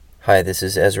Hi, this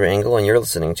is Ezra Engel, and you're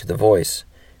listening to The Voice,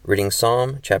 reading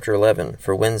Psalm chapter 11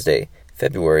 for Wednesday,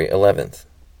 February 11th.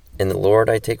 In the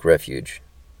Lord I take refuge.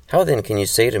 How then can you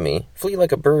say to me, flee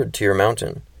like a bird to your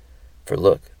mountain? For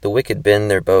look, the wicked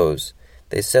bend their bows,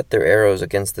 they set their arrows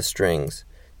against the strings,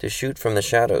 to shoot from the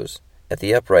shadows, at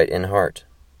the upright in heart.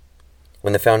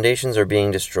 When the foundations are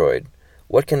being destroyed,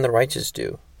 what can the righteous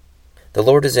do? The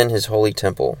Lord is in his holy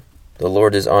temple, the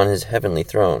Lord is on his heavenly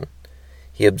throne.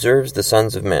 He observes the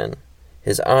sons of men.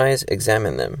 His eyes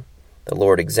examine them. The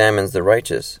Lord examines the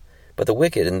righteous, but the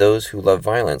wicked and those who love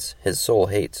violence his soul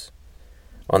hates.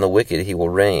 On the wicked he will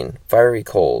rain fiery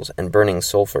coals and burning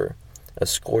sulfur. A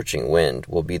scorching wind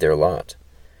will be their lot.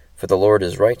 For the Lord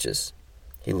is righteous.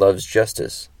 He loves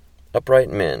justice. Upright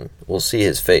men will see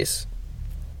his face.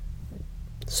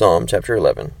 Psalm chapter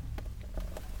 11.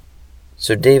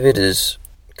 So David is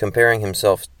comparing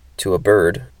himself to a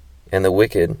bird, and the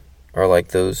wicked are like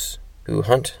those who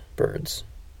hunt birds.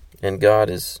 And God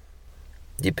is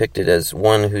depicted as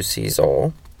one who sees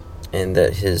all, and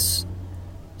that his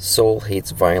soul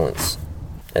hates violence,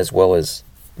 as well as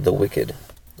the wicked,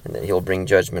 and that he'll bring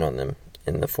judgment on them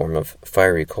in the form of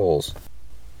fiery coals.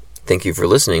 Thank you for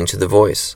listening to The Voice.